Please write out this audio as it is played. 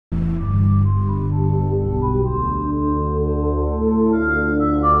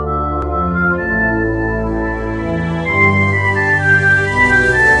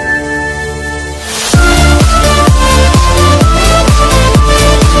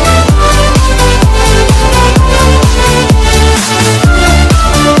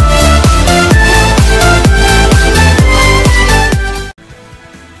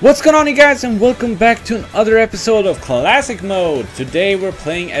What's going on, you guys, and welcome back to another episode of Classic Mode. Today we're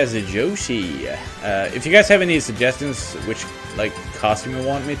playing as a Yoshi. If you guys have any suggestions which costume you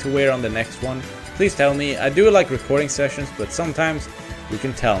want me to wear on the next one, please tell me. I do like recording sessions, but sometimes you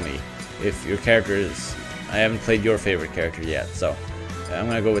can tell me if your character is... I haven't played your favorite character yet, so I'm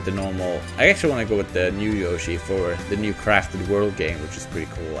gonna go with the normal. I actually want to go with the new Yoshi for the new Crafted World game, which is pretty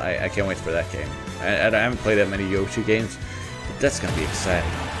cool. I can't wait for that game. I haven't played that many Yoshi games, but that's gonna be exciting.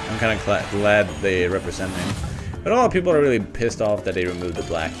 I'm kind of glad they represent him. But a lot of people are really pissed off that they removed the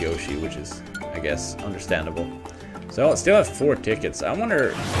black Yoshi, which is, I guess, understandable. So I still have 4 tickets. I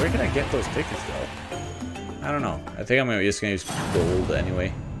wonder, where can I get those tickets though? I don't know. I think I'm just gonna use gold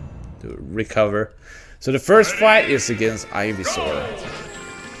anyway to recover. So the first fight is against Ivysaur.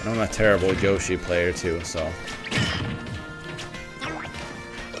 And I'm a terrible Yoshi player too, so...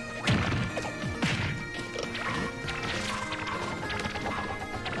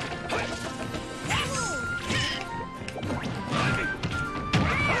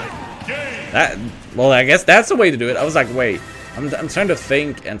 well, I guess that's the way to do it. I was like, wait, I'm trying to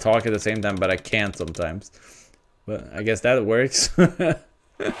think and talk at the same time, but I can't sometimes. But I guess that works.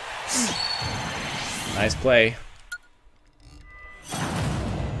 Nice play.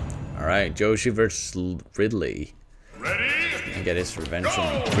 Alright, Yoshi versus Ridley. Ready? And get his revenge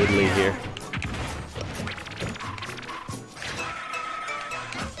on Ridley here.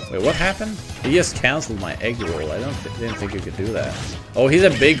 Wait, what happened? He just cancelled my egg roll. I didn't think you could do that. Oh, he's a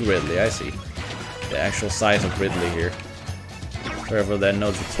big Ridley, I see. The actual size of Ridley here. Sorry for that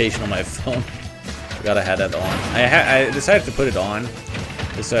notification on my phone. I gotta have that on. I decided to put it on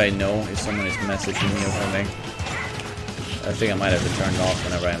just so I know if someone is messaging me or something. I think I might have to turn it off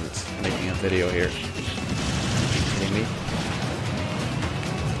whenever I'm making a video here. See me?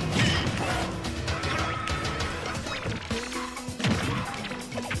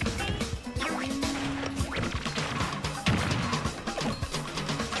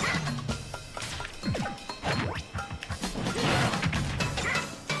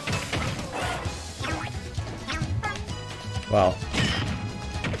 Wow.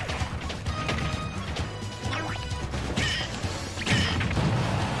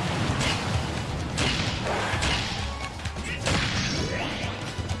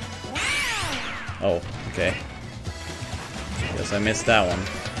 Oh, okay. Guess I missed that one.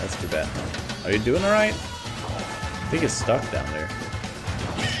 That's too bad. Are you doing alright? I think it's stuck down there.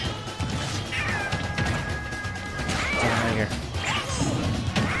 Get out of here.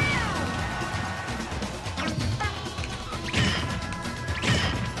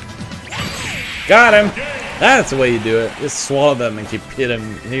 Got him! That's the way you do it. Just swallow them and keep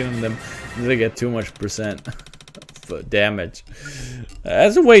hitting them until they get too much percent damage.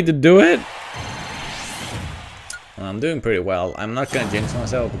 That's the way to do it. I'm doing pretty well. I'm not gonna jinx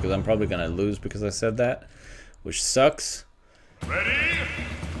myself because I'm probably gonna lose because I said that, which sucks. Ready?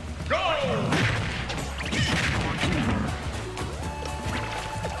 Go!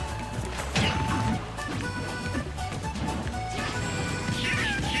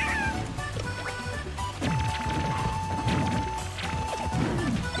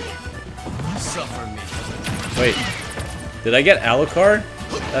 Suffer me. Wait, did I get Alucard?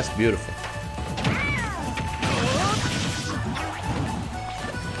 That's beautiful.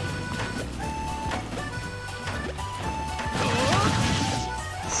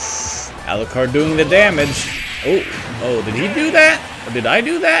 Alucard doing the damage. Oh, did he do that? Or did I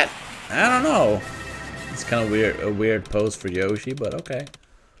do that? I don't know. It's kind of weird, a weird pose for Yoshi, but okay.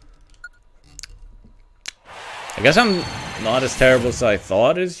 I guess I'm not as terrible as I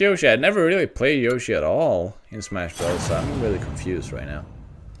thought as Yoshi. I'd never really played Yoshi at all in Smash Bros, so I'm really confused right now.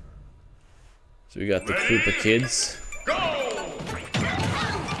 So we got the Koopa Kids.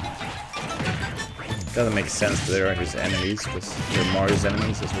 Doesn't make sense that they're his enemies, because they're Mario's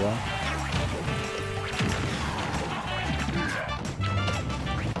enemies as well.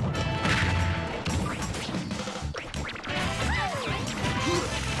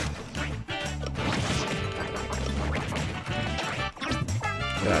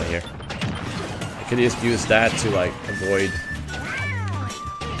 Get out of here. I could just use that to avoid.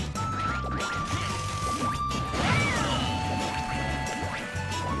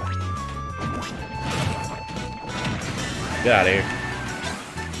 Get out of here.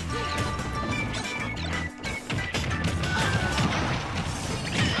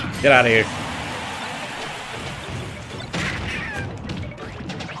 Get out of here.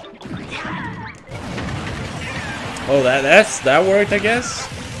 Oh, that worked, I guess.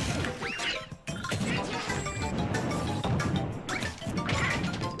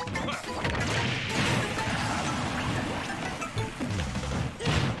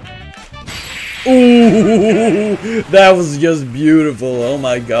 That was just beautiful. Oh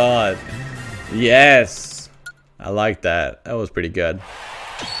my god. Yes. I like that. That was pretty good.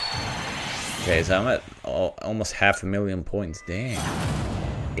 Okay, so I'm at almost 500,000 points. Dang.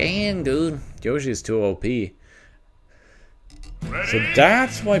 Dang, dude. Yoshi is too OP. So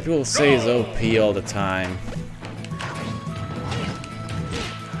that's why people say he's OP all the time.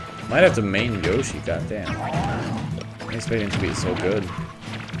 Might have to main Yoshi, goddamn. I expect him to be so good.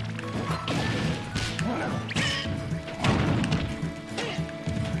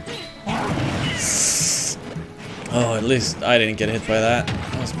 Oh, at least I didn't get hit by that.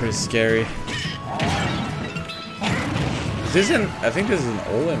 That was pretty scary. This isn't, I think this is an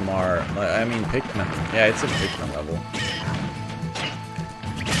Olimar, I mean Pikmin. Yeah, it's a Pikmin level.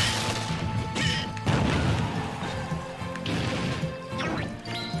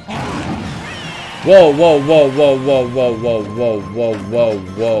 Whoa, whoa, whoa, whoa, whoa, whoa, whoa, whoa, whoa, whoa,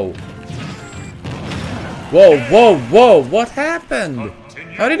 whoa. Whoa, whoa, whoa, what happened?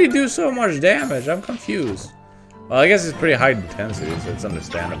 How did he do so much damage? I'm confused. Well, I guess it's pretty high intensity, so it's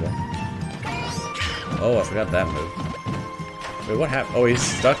understandable. Oh, I forgot that move. Wait, what happened? Oh, he's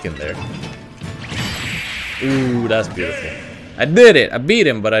stuck in there. Ooh, that's beautiful. I did it! I beat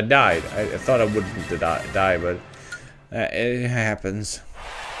him, but I died. I thought I wouldn't die, but it happens.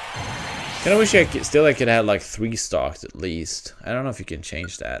 Kinda wish I could, I could have like 3 stocks at least. I don't know if you can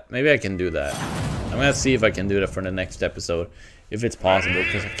change that. Maybe I can do that. I'm gonna see if I can do that for the next episode. If it's possible,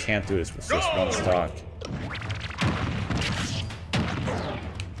 because I can't do this with just 1 stock.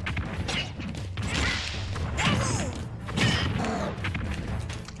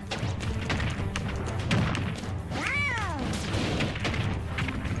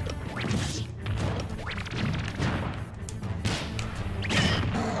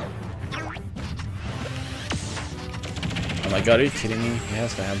 Oh my god, are you kidding me? He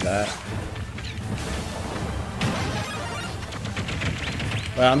has to have that.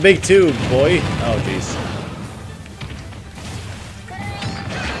 Well, I'm big too, boy. Oh, jeez.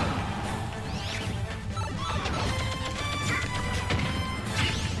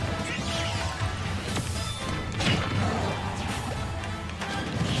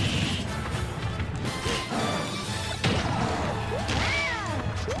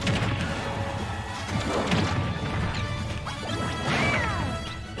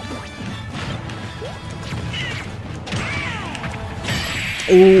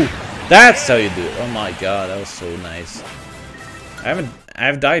 Ooh, that's how you do it. Oh my god, that was so nice.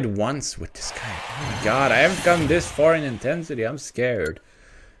 I've died once with this guy. Oh my god, I haven't gotten this far in intensity. I'm scared.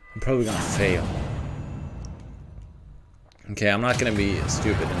 I'm probably gonna fail. Okay, I'm not gonna be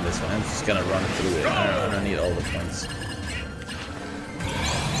stupid in this one. I'm just gonna run through it. I don't need all the points.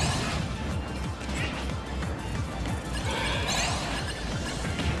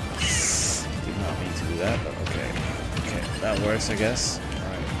 Did not mean to do that, but okay. Okay, that works, I guess.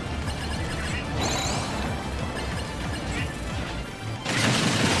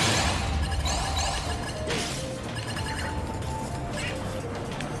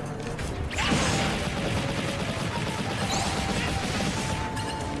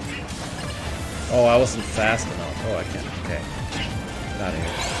 Oh, I wasn't fast enough. Oh, I can't. Okay. Get out of here.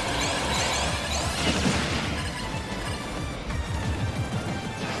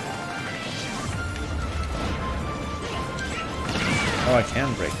 Oh, I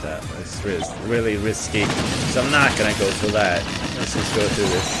can break that. This is really risky. So I'm not gonna go for that. Let's just go through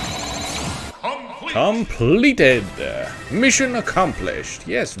this. Completed! Mission accomplished.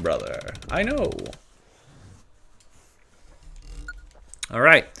 Yes, brother. I know.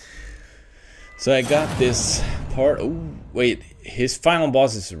 Alright. So I got this part. Oh, wait. His final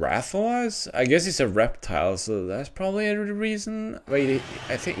boss is Rathalos? I guess he's a reptile, so that's probably the reason. Wait,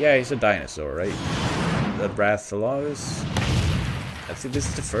 I think, yeah, he's a dinosaur, right? The Rathalos. I think this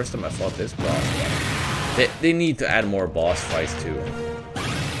is the first time I fought this boss. They need to add more boss fights too.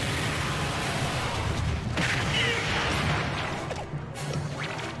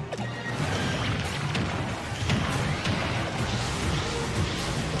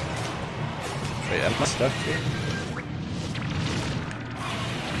 Wait, am I stuck here?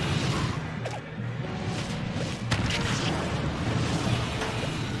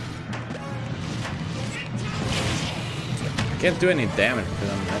 I can't do any damage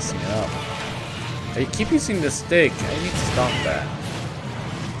because I'm messing it up. I keep using the stick. I need to stop that.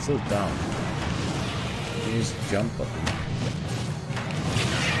 It's so dumb. You just jump up.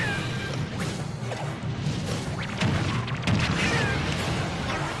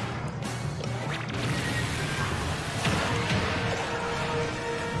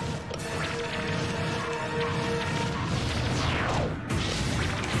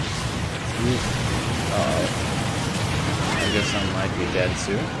 dead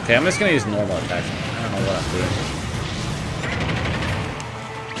soon. Okay, I'm just gonna use normal attacks. I don't know what I'm doing.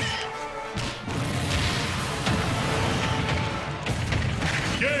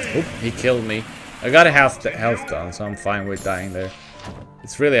 Oop, he killed me. I got a health done, so I'm fine with dying there.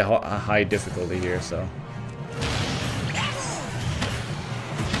 It's really a high difficulty here, so.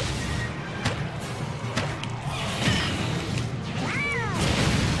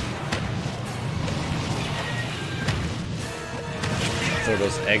 Throw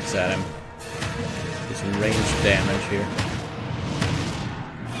those eggs at him. Do some ranged damage here.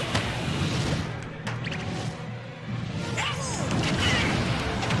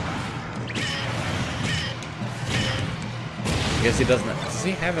 I guess he doesn't. Does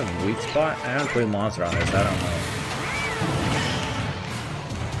he have a weak spot? I haven't played monster on this. I don't know.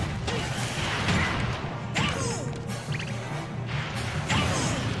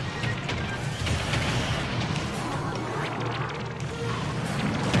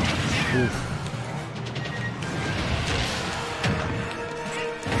 Oof.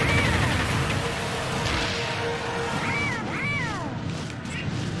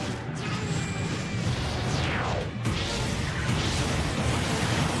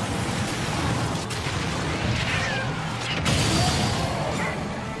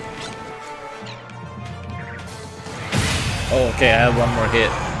 Oh, okay, I had one more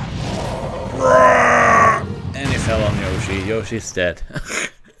hit. And he fell on Yoshi. Yoshi's dead.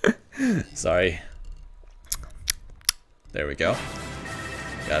 Sorry. There we go.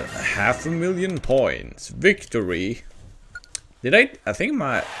 Got 500,000 points. Victory. I think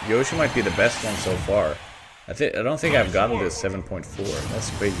my Yoshi might be the best one so far. I don't think I've gotten this 7.4. That's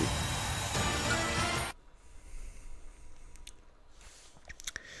crazy.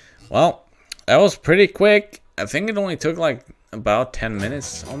 Well, that was pretty quick. I think it only took like about 10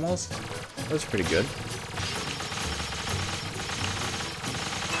 minutes almost. That was pretty good.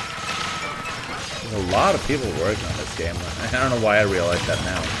 There's a lot of people working on this game. I don't know why I realized that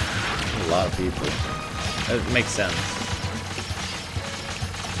now. A lot of people. It makes sense.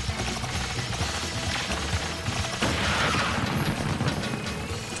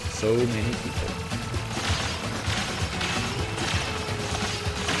 So many people.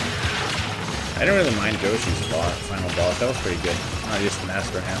 I didn't really mind Yoshi's final boss. That was pretty good. I just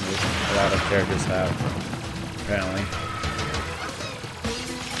master handles. A lot of characters have, apparently.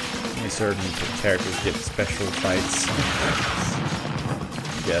 Only certain characters get special fights.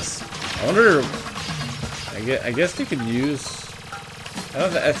 Yes. I wonder. I guess they could use.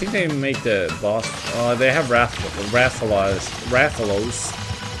 I think they make the boss. They have Rathalos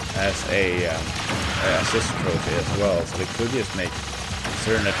as a assist trophy as well, so they could just make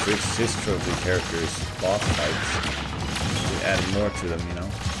certain assist trophy characters boss fights. We add more to them, you know.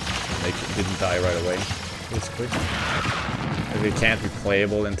 They didn't die right away, basically. If they can't be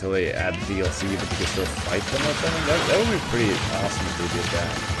playable until they add DLC, but you can still fight them or something. That would be pretty awesome if they did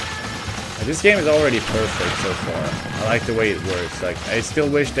that. This game is already perfect so far. I like the way it works. Like, I still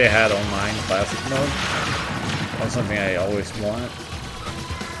wish they had online classic mode. That's something I always wanted.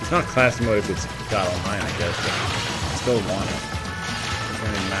 It's not classic mode if it's got online, I guess, but I still want it. It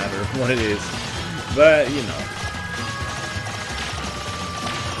doesn't really matter what it is, but you know.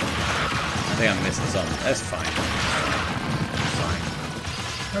 I think I'm missing something. That's fine.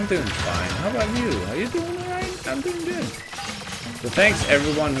 I'm doing fine. How about you? Are you doing alright? I'm doing good. So thanks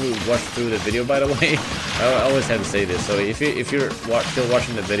everyone who watched through the video, by the way. I always have to say this. So if you're still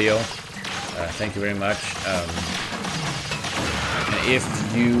watching the video, thank you very much.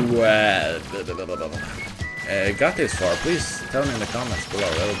 And if you got this far, please tell me in the comments below.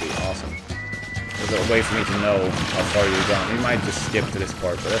 That would be awesome. There's a way for me to know how far you've gone. You might just skip to this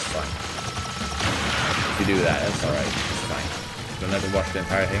part, but that's fine. If you do that, that's alright. It's fine. You don't have to watch the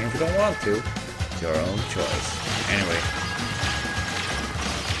entire thing if you don't want to. It's your own choice. Anyway.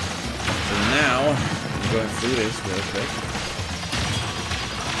 So now, I'm going through this real quick.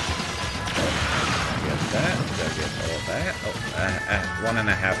 Get that. Gotta get all that. Oh,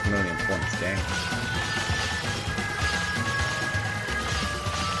 1.5 million points, dang.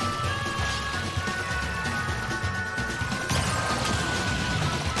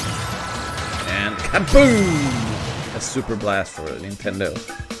 And kaboom! A super blast for Nintendo.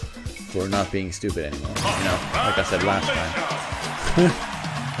 For not being stupid anymore. You know, like I said last time.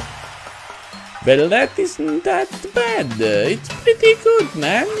 But that isn't that bad. It's pretty good,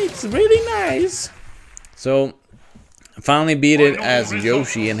 man. It's really nice. So, I finally beat it as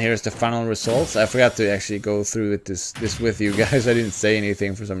Yoshi, and here's the final results. I forgot to actually go through it this with you guys. I didn't say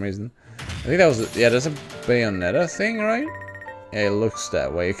anything for some reason. I think that was that's a Bayonetta thing, right? Yeah, it looks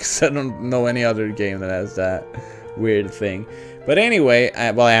that way because I don't know any other game that has that weird thing. But anyway,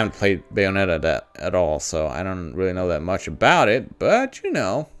 well, I haven't played Bayonetta at all, so I don't really know that much about it, but you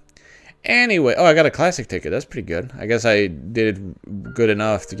know. Anyway, oh, I got a classic ticket. That's pretty good. I guess I did it good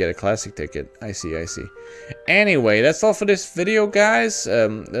enough to get a classic ticket. I see, I see. Anyway, that's all for this video, guys.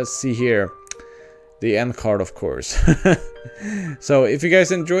 Let's see here. The end card, of course. So, if you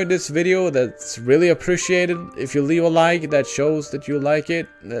guys enjoyed this video, that's really appreciated. If you leave a like, that shows that you like it.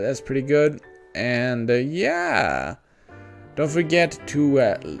 That's pretty good. And, yeah. Don't forget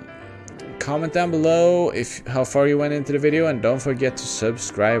to comment down below how far you went into the video, and don't forget to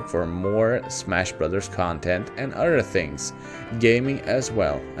subscribe for more Smash Brothers content and other things, gaming as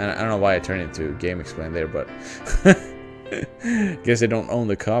well. And I don't know why I turned into Game Explain there, but guess I don't own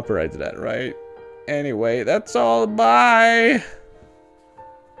the copyright to that, right? Anyway, that's all. Bye.